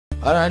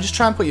I don't know, just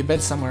try and put your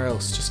bed somewhere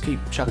else. Just keep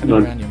chucking it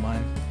around your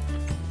mine.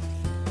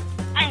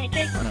 I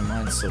know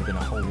mine's sort of in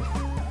a hole.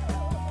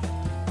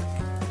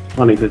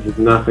 Funny because there's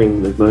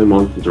nothing, there's no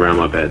monsters around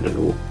my bed at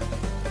all.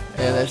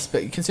 Yeah, that's,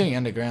 but considering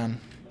underground.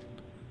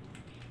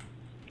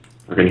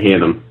 I can hear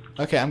them.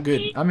 Okay, I'm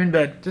good. I'm in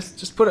bed.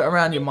 Just put it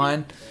around your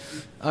mine.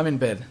 I'm in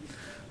bed.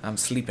 I'm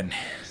sleeping.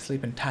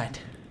 Sleeping tight.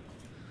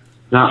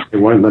 No, it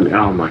won't let me.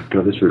 Oh my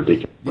god, this is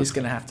ridiculous. You're just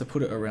gonna have to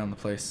put it around the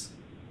place.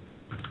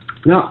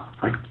 No,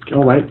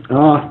 oh wait.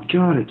 Oh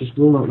god, it just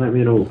will not let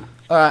me at all.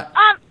 Alright.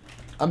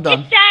 I'm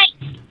done.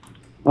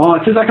 Oh,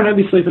 it says I can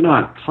only sleep at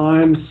night.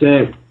 Time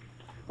set.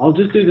 I'll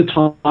just do the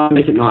time,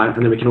 make it night,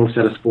 and then we can all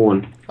set a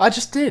spawn. I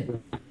just did.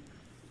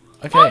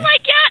 Okay. Oh my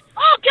god!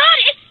 Oh god,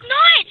 it's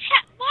night!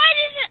 Why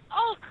does it...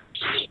 Oh,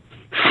 shit.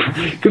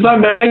 Because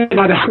I'm making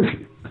my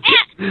I'm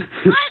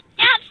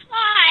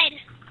outside.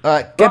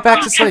 Alright, get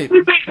back to sleep.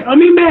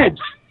 I'm in bed.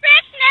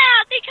 Rest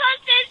now, because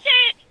there's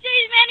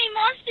too many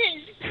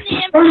monsters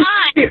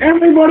nearby.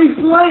 Everybody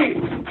sleep!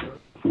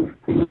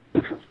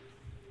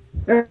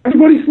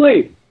 Everybody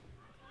sleep!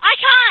 I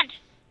can't!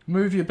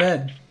 Move your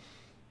bed.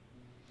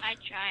 I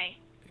try.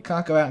 You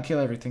can't go out and kill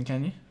everything,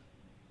 can you?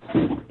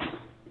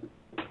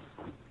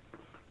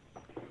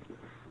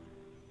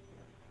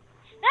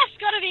 That's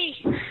gotta be...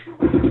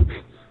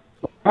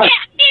 Right.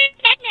 Yeah, I'm in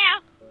bed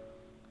now.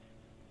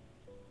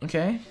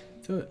 Okay,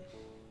 do it.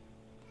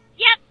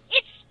 Yep,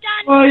 it's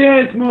done. Oh yeah,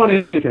 it's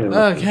morning.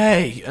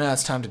 Okay, now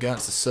it's time to go out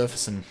to the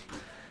surface and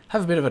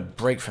have a bit of a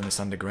break from this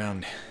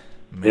underground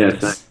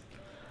madness. Yes,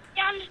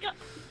 Yeah, I'm just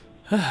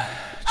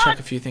Chuck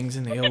a few things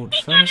in the old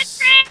It's on a furnace.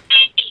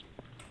 tree!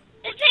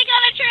 It's big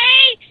on a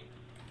tree!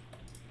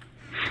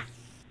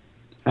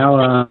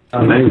 How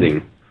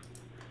amazing.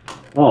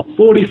 Oh,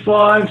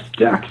 45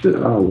 stacks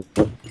of,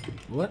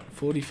 What?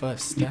 45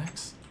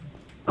 stacks?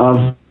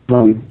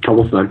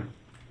 cobblestone.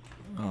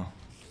 Oh.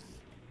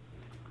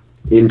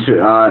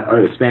 Into,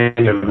 a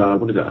span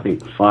of, what is it, I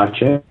think 5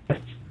 chests.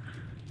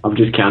 I've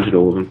just counted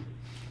all of them.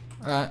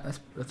 Alright,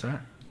 that's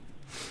alright.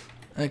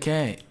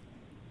 Okay.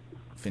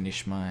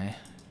 Finish my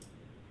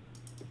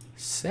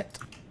set.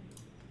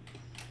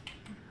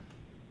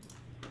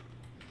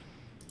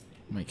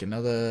 Make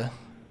another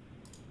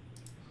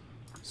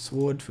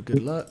sword for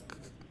good luck.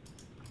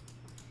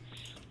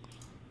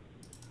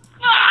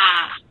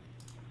 Ah!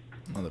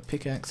 Another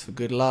pickaxe for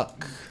good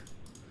luck.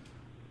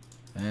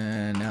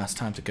 And now it's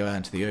time to go out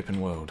into the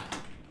open world.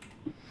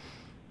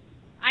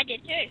 I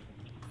did too.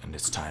 And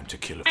it's time to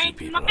kill a few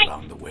people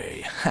along the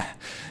way.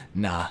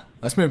 Nah.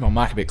 Let's move my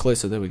mic a bit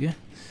closer. There we go.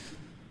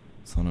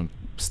 It's on a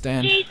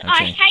stand. Jeez, Okay.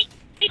 I hate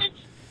it.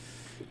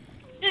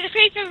 There's a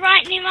creeper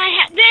right near my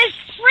house. There's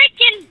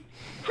freaking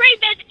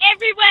creepers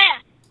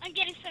everywhere. I'm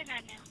getting so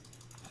mad now.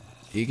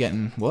 You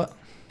getting what?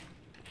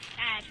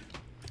 Mad.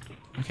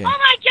 Okay. Oh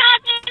my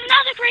god, there's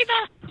another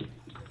creeper.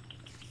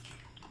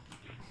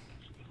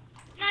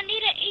 I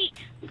need to eat.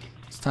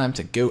 It's time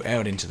to go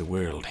out into the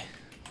world.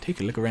 Take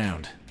a look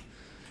around.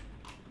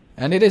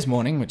 And it is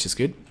morning, which is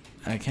good.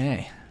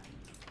 Okay.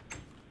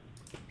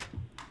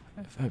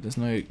 I hope there's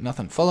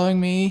nothing following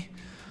me.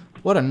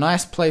 What a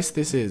nice place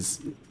this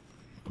is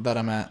that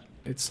I'm at.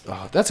 It's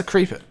that's a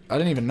creeper. I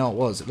didn't even know it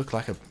was. It looked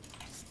like a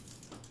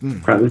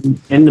Crap, there's an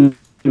enderman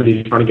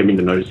who's trying to get me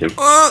to notice him.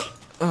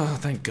 Oh,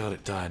 thank God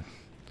it died.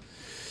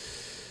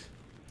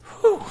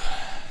 Whew.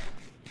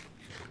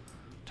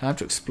 Time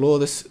to explore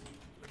this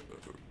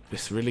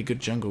really good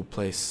jungle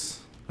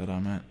place that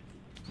I'm at.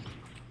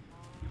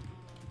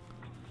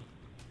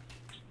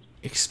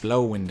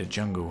 Explore in the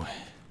jungle.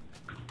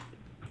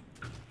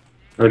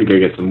 I'm going to go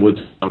get some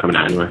wood. I'm coming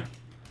out anyway.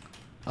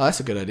 Oh, that's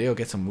a good idea. I'll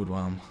get some wood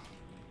while I'm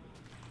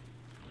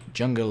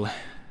jungle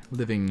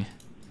living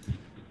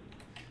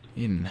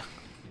in.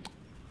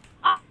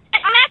 Oh,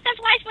 I'm at the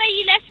place where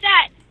you left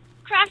that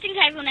crafting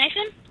table,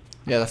 Nathan.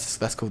 Yeah,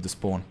 that's called the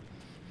spawn.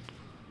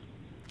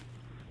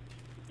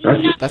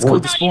 That's That's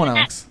called the spawn,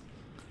 Alex.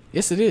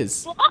 Yes, it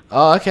is. What?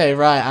 Oh, okay,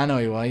 right. I know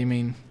you are. You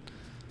mean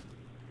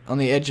on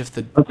the edge of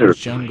the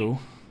jungle?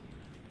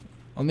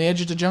 On the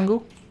edge of the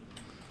jungle?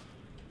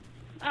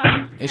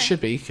 It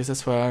should be, because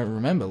that's where I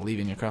remember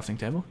leaving your crafting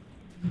table.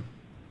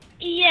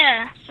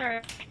 Yeah,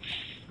 sorry.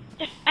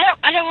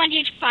 I don't want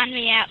you to find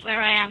me out where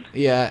I am.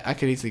 Yeah, I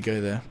could easily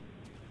go there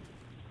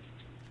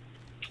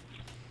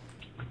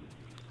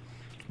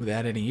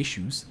without any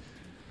issues.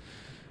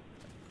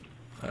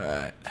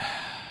 Alright.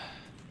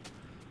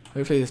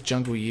 Hopefully this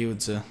jungle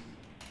yields one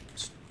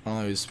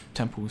of those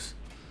temples.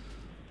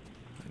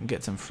 I can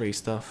get some free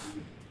stuff.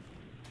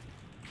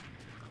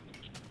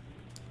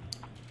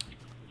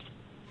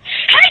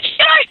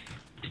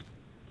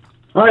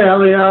 Hi,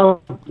 Aleyal.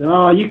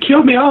 Oh, you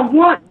killed me. Oh,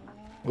 what?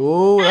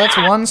 Oh, that's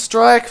one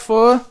strike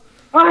for...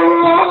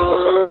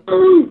 Oh,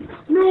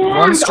 no,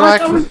 One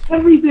strike. I was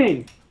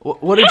everything.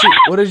 What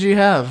did you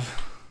have?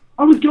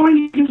 I was going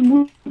to get some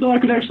wood so I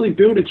could actually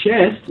build a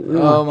chest.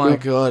 Oh my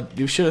god,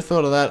 you should have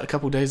thought of that a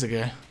couple days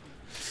ago.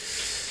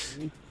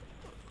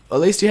 At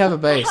least you have a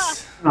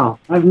base. Oh,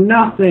 I have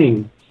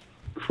nothing.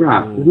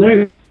 Crap. There's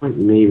no point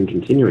in me even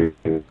continuing.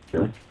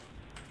 Really.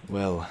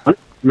 Well,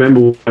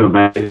 remember where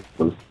my base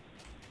was.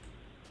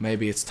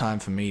 Maybe it's time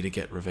for me to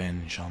get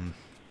revenge on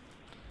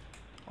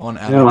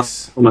Yeah,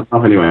 Alex. like, all my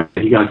stuff anyway.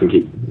 You guys can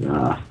keep.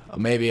 Or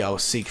maybe I'll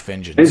seek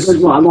vengeance. It's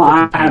just,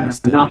 I have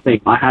instead.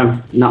 nothing. I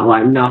have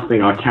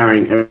nothing. I'm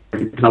carrying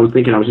everything because I was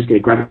thinking I was just gonna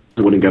grab it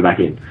and wouldn't go back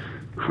in.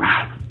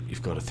 Crap.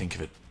 You've got to think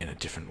of it in a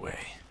different way.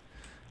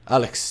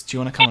 Alex, do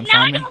you want to come and Now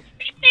I find me? got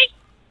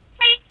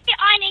 50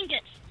 iron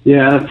ingots.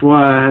 Yeah, that's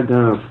why I had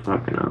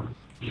fucking hell.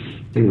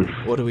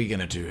 What are we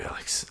gonna do,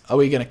 Alex? Are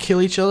we gonna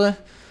kill each other?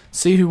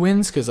 See who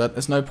wins? Because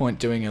there's no point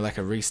doing like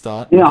a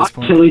restart Yeah, at I this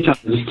point. kill each other.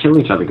 Just kill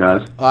each other,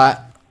 guys. Alright,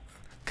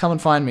 come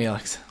and find me,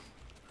 Alex.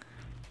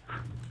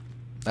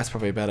 That's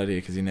probably a bad idea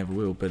because you never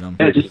will. But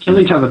Yeah, just kill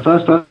each other.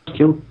 First person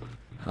kill.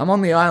 I'm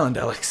on the island,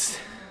 Alex.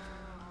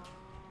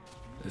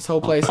 This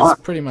whole place is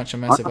pretty much a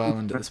massive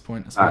island at this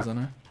point, as far as I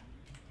know.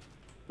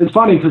 It's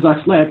funny because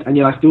I slept and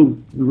yet I still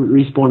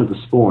respawned at the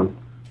spawn,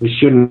 which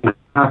shouldn't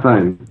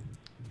happen.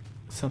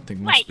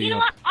 Something must Wait, be you know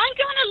up. what? I'm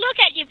going to look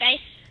at your base.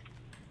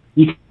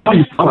 You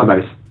can't find my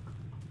base.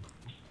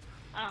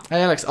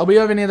 Hey, Alex, I'll be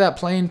over near that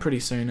plane pretty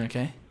soon,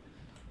 okay?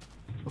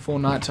 Before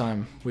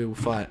nighttime, we will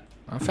fight.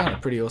 I found a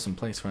pretty awesome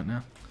place right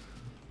now.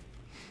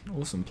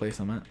 Awesome place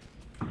I'm at.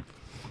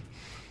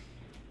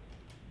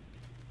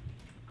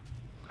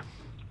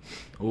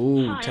 Ooh,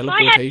 Oh, if I had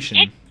teleportation.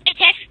 X-ray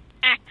text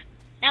pack,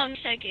 that would be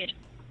so good.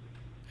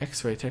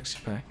 X-ray texture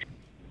pack.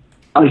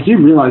 Oh, did you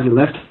realise you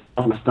left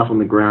all my stuff on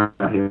the ground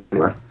out here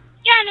anyway?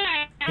 Yeah,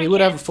 no. He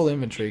would have a full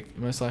inventory,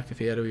 most likely if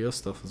he had all your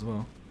stuff as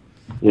well.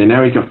 Yeah,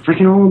 now he's got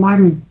freaking all of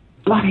mine.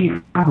 Bloody,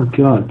 oh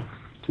god.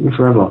 Took me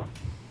forever.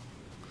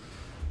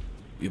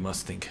 You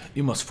must think.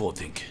 You must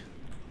forethink.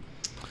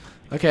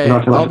 Okay, No,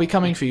 I feel I'll like- be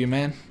coming for you,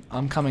 man.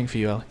 I'm coming for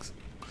you, Alex.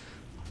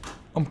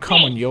 I'm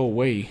coming your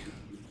way.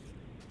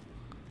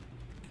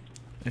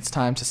 It's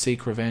time to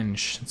seek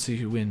revenge and see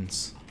who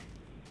wins.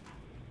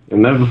 You'll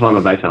never find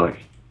my base, Alex.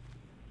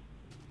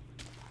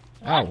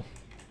 Ow.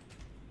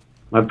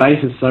 My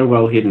base is so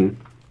well hidden.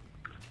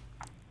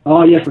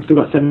 Oh yes, I've still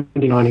got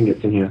 79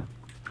 ingots in here.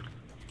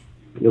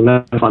 You'll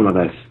never find my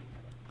base.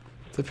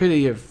 It's a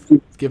pity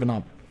you've given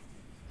up.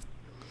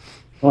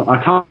 Well,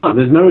 I can't.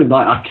 There's no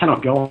like. I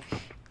cannot go on.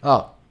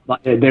 Oh.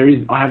 Like there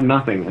is. I have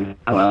nothing. And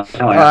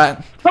Alright.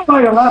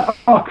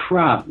 Oh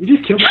crap! You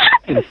just killed me.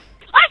 I found your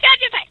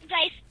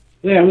base.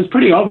 Yeah, it was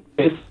pretty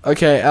obvious.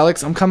 Okay,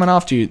 Alex, I'm coming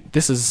after you.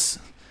 This is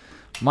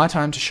my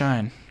time to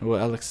shine. Or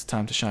Alex's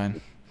time to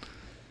shine.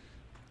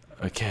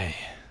 Okay.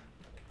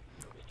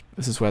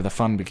 This is where the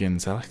fun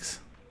begins, Alex.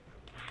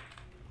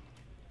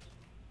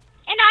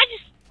 And I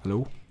just...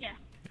 Hello?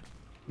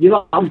 You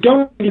know, I was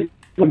going to get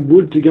some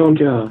wood to go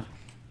and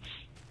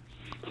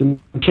some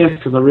chests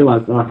because I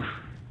realised. I know,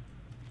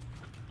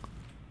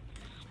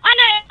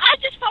 I was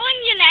just following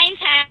your name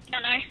tag, I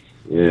know.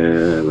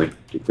 Yeah, like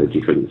you said,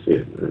 you couldn't see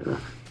it.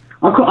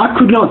 I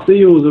could not see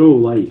yours at all.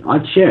 Like I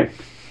checked.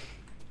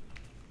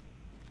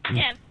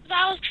 Yeah, but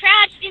I was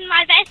crouched in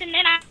my base and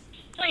then I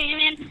saw you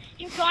and then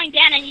you were going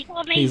down and you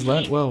told me... He's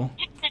learnt well.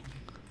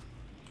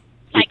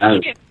 Like, Yeah.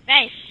 secret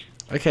base.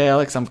 Okay,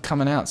 Alex, I'm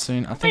coming out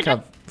soon. I think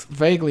I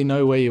vaguely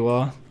know where you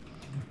are.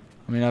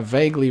 I mean, I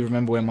vaguely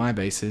remember where my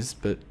base is,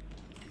 but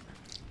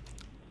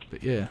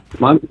yeah.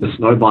 Mine's the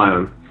snow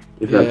biome.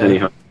 If that's Yeah. any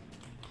help.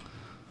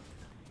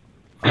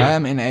 I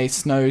am in a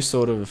snow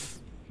sort of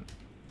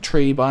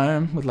tree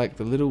biome with like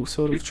the little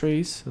sort of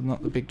trees, and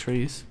not the big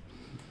trees.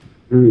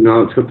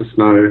 No, it's got the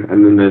snow,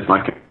 and then there's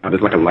like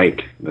a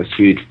lake, this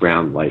huge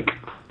brown lake,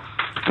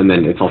 and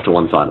then it's off to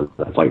one side of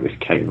it. It's like this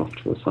cave off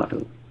to the side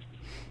of it,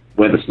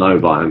 where the snow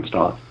biome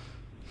starts.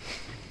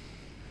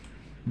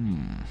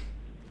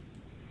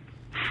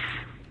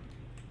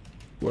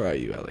 Where are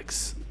you,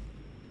 Alex?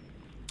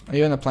 Are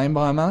you in the plain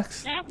biome,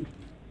 Alex? No.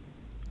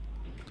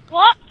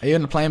 What? Are you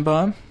in the plain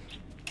biome?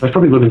 I was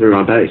probably looking through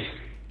my base.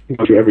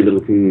 Go through every little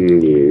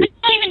thing. Yeah. I'm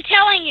not even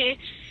telling you.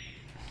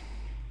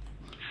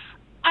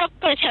 I'm not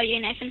going to tell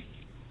you, Nathan.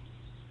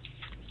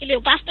 You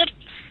little bastard.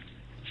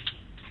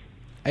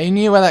 Are you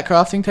near where that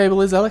crafting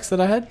table is, Alex,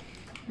 that I had?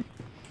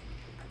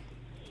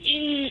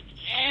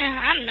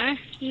 I don't know.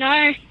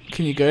 No.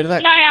 Can you go to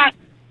that? No,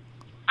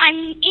 I'm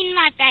in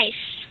my base.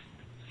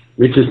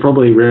 Which is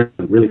probably really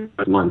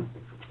close to mine.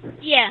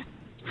 Yeah.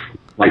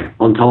 Like,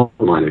 on top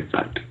of mine, in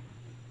fact.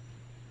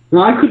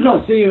 No, I could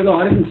not see you at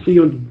all. I didn't see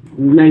your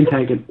name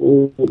tag at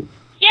all.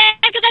 Yeah,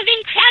 because I've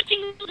been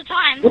crouching all the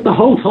time. What, the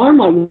whole time?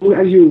 Like,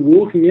 as you were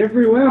walking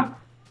everywhere?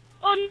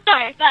 Oh,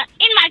 no, but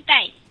in my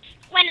base.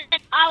 When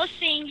I was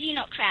seeing you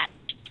not crouch.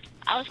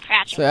 I was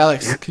crouching. So,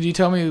 Alex, could you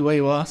tell me where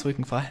you are so we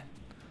can fight?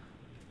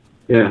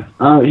 Yeah.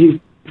 He's...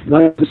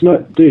 Like, the snow...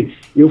 Dude,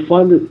 you'll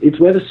find that it's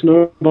where the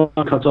snow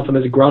biome cuts off and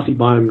there's a grassy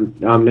biome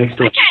next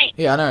to it. Okay.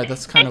 Yeah, I know.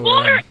 That's kind There's of where I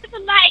water am. in the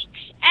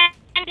lake,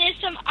 and there's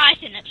some ice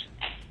in it.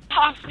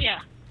 Half here.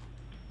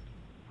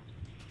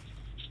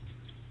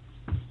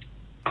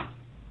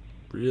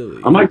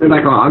 Really? I might go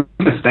back on.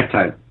 I'm going to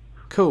spectate.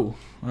 Cool.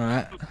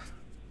 Alright.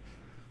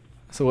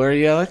 So where are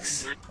you,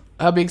 Alex?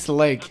 How big's the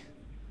lake?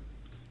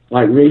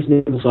 Like,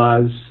 reasonable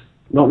size.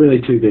 Not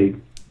really too big.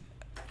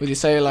 Would you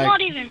say like...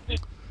 Not even.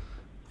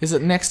 Is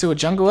it next to a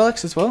jungle,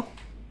 Alex, as well?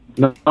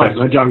 No,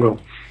 no jungle.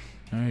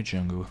 No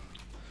jungle.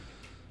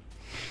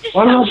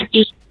 Why don't I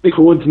just the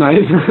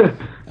coordinates?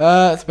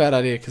 That's a bad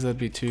idea because that'd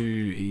be too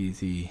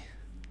easy.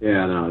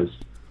 Yeah, no,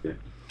 yeah,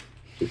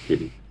 just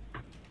kidding.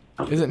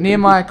 Is it near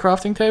my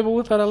crafting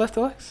table that I left,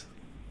 Alex?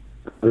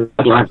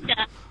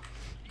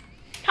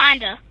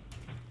 Kinda.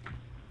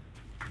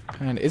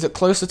 And is it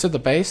closer to the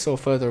base or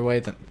further away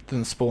than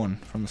the spawn?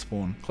 From the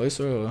spawn,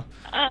 closer or?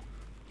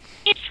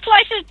 It's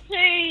closer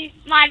to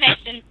my base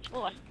than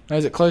spawn. No,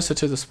 is it closer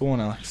to the spawn,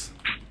 Alex?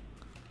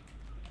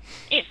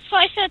 It's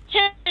closer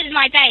to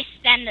my base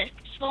than the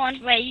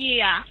spawn where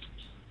you are.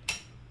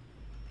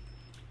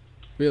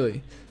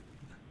 Really?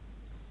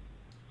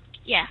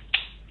 Yeah.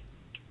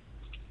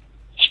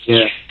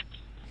 Yeah.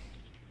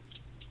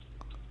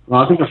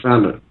 Well, I think I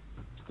found it.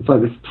 It's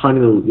like this tiny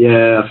little.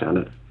 Yeah, I found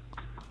it.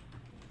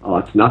 Oh,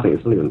 it's nothing.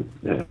 It's not even.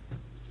 Yeah.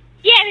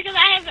 Yeah, because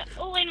I have it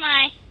all in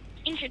my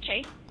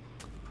inventory.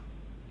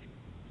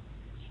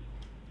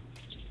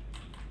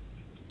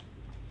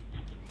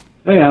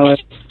 Hey,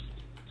 Alex.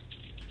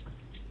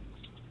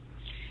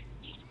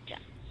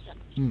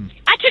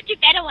 I took your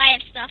bed away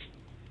and stuff.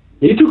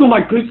 You took all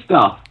my good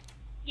stuff.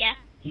 Yeah.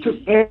 You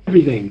took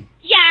everything.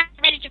 Yeah,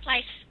 I raided your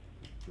place.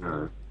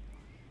 No.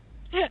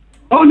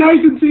 Oh,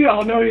 Nathan's here.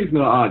 Oh, no, he's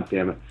not. Oh,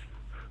 damn it.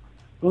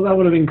 Well, that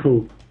would have been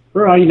cool.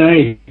 Where are you,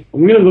 Nate?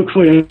 I'm going to look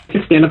for you.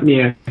 Just stand up in the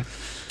air.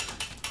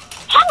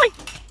 Holy!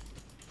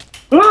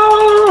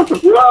 Oh!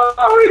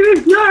 Whoa! It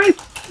is nice!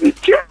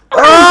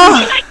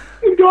 Oh!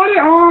 You got it!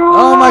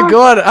 Oh my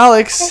god,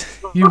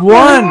 Alex! You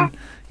won!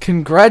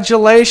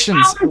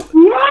 Congratulations!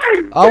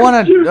 I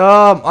want to.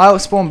 I'll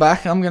spawn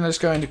back. I'm gonna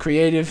just go into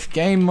creative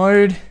game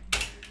mode.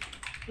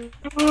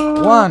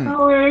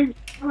 One.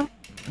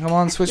 Come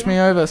on, switch me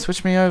over.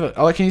 Switch me over.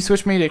 Oh, can you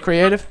switch me to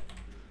creative?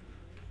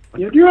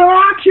 Yeah,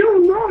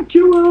 kill Alex!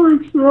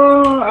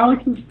 Oh,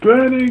 Alex is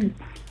burning.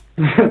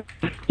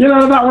 Get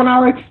out of that one,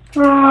 Alex!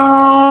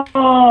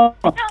 Oh,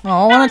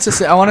 I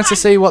wanted to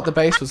see what the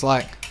base was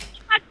like.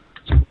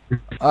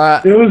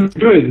 Alright. it was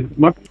good.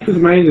 My base was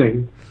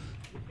amazing,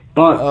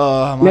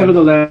 but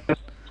nevertheless.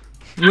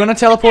 You want to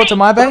teleport to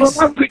my base?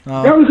 That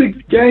was a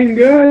good game,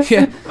 guys.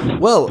 Yeah.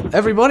 Well,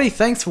 everybody,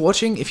 thanks for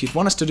watching. If you'd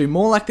want us to do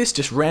more like this,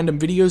 just random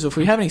videos, or if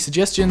we have any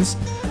suggestions,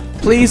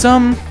 please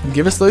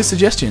give us those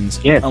suggestions.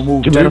 Yeah, and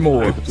we'll do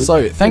more.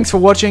 So, thanks for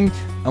watching,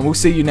 and we'll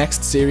see you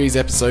next series,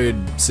 episode,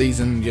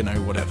 season, you know,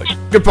 whatever.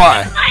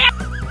 Goodbye.